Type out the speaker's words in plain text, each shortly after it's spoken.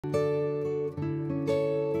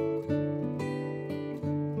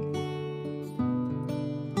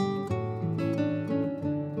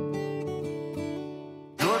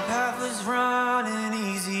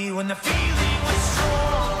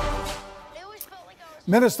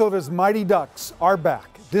Minnesota's Mighty Ducks are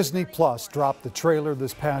back. Disney Plus dropped the trailer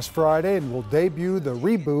this past Friday and will debut the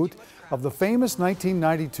reboot of the famous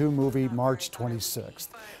 1992 movie March 26th.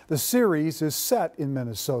 The series is set in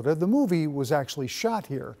Minnesota. The movie was actually shot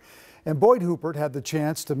here. And Boyd Huppert had the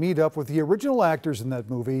chance to meet up with the original actors in that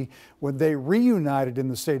movie when they reunited in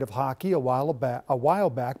the state of hockey a while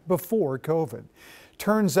back before COVID.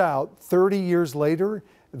 Turns out, 30 years later,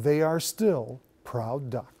 they are still proud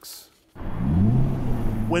Ducks.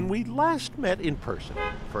 When we last met in person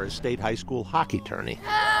for a state high school hockey tourney,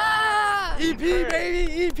 EP,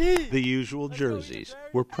 baby, EP! The usual jerseys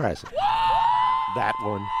were present. That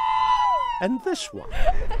one and this one.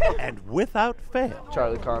 And without fail,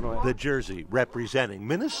 Charlie Conway. The jersey representing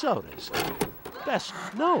Minnesota's best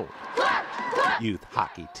known youth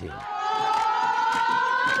hockey team.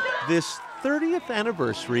 This 30th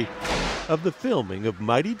anniversary of the filming of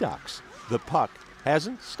Mighty Ducks, the puck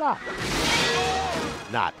hasn't stopped.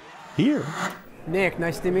 Not here. Nick,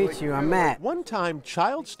 nice to meet you. I'm Matt. One-time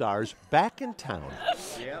child stars back in town.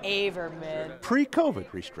 Averman.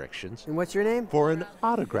 Pre-COVID restrictions. And what's your name? For an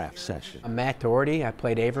autograph session. I'm Matt Doherty. I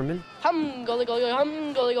played Averman. Hum, goalie, goalie,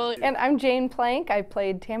 hum, goalie, goalie. And I'm Jane Plank. I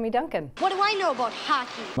played Tammy Duncan. What do I know about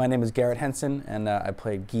hockey? My name is Garrett Henson, and I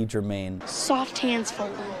played Guy Germain. Soft hands for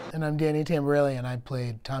them. And I'm Danny Tamborelli, and I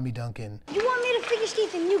played Tommy Duncan. You want me to figure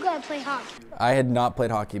Steve and you gotta play hockey? I had not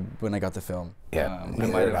played hockey when I got the film. Yeah,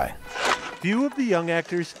 neither did I. Few of the young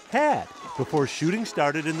actors had before shooting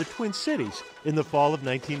started in the Twin Cities in the fall of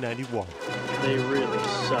 1991. They really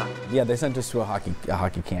suck. Yeah, they sent us to a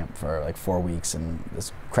hockey camp for like 4 weeks, and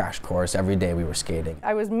this crash course. Every day we were skating.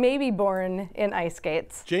 I was maybe born in ice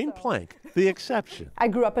skates. Jane Plank, the exception. I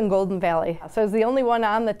grew up in Golden Valley, so I was the only one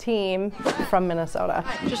on the team from Minnesota.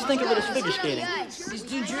 Just think of it as figure skating.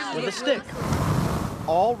 With a stick.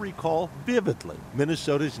 All recall vividly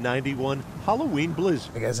Minnesota's 91 Halloween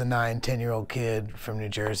blizzard. Like as a 9-10-year-old kid from New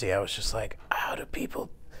Jersey, I was just like, how do people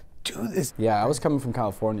do this? Yeah, I was coming from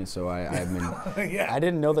California, so I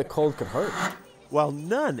didn't know that cold could hurt. While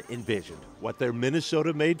none envisioned what their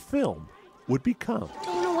Minnesota-made film would become. I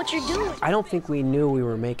don't know what you're doing. I don't think we knew we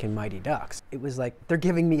were making Mighty Ducks. It was like, they're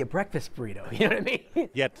giving me a breakfast burrito, you know what I mean?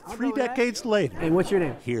 Yet 3 decades later, And what's your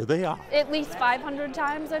name? here they are. At least 500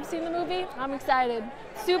 times I've seen the movie. I'm excited.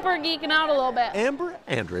 Super geeking out a little bit. Amber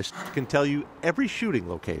Andrist can tell you every shooting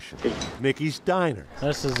location. Mickey's Diner.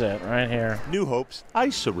 This is it, right here. New Hope's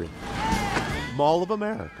Ice Arena. Mall of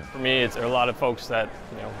America. For me, there are a lot of folks that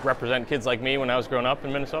represent kids like me when I was growing up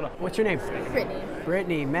in Minnesota. What's your name? Brittany.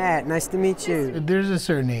 Brittany, Matt, nice to meet you. There's a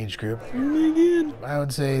certain age group. I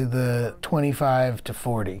would say the 25 to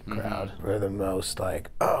 40 crowd were the most like,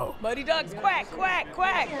 oh. Mighty Ducks, quack, quack,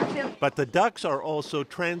 quack. But the Ducks are also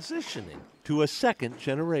transitioning to a second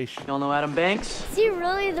generation. You all know Adam Banks? Is he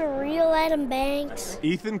really the real Adam Banks?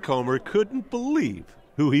 Ethan Comer couldn't believe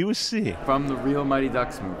who he was seeing From the real Mighty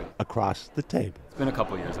Ducks movie. across the table. It's been a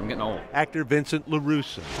couple years. I'm getting old. Actor Vincent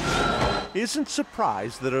LaRusso isn't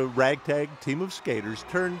surprised that a ragtag team of skaters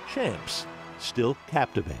turned champs still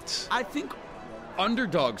captivates. I think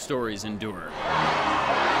underdog stories endure.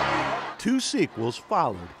 2 sequels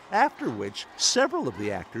followed, after which several of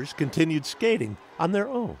the actors continued skating on their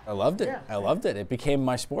own. I loved it. I loved it. It became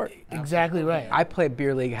my sport. Exactly right. I play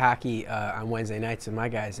beer league hockey on Wednesday nights with my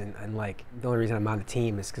guys, and like, the only reason I'm on the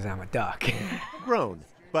team is because I'm a Duck. Grown,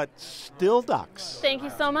 but still Ducks. Thank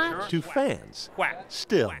you so much. To fans, Quack.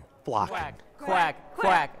 still flocking. Quack,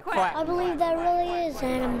 quack, quack. I believe that really is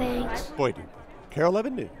Adam Banks. Boyd Huppert, Carol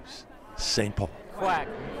 11 News, St. Paul. Quack,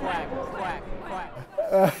 quack, quack,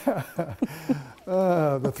 quack.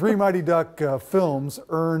 The 3 Mighty Duck films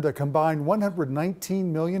earned a combined $119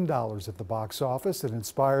 million at the box office. It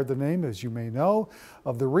inspired the name, as you may know,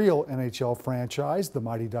 of the real NHL franchise, the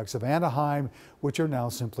Mighty Ducks of Anaheim, which are now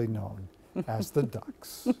simply known as the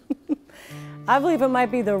Ducks. I believe it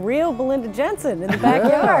might be the real Belinda Jensen in the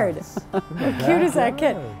backyard. Yes. How cute is that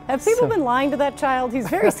kid? Have people been lying to that child? He's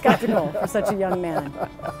very skeptical for such a young man.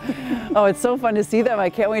 Oh, it's so fun to see them. I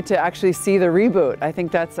can't wait to actually see the reboot. I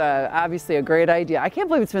think that's obviously a great idea. I can't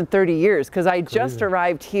believe it's been 30 years because I just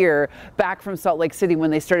arrived here back from Salt Lake City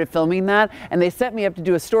when they started filming that, and they sent me up to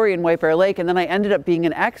do a story in White Bear Lake, and then I ended up being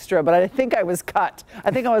an extra, but I think I was cut.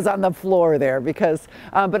 I think I was on the floor there because,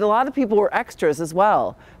 but a lot of people were extras as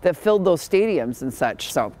well that filled those stadiums and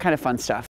such, so kind of fun stuff.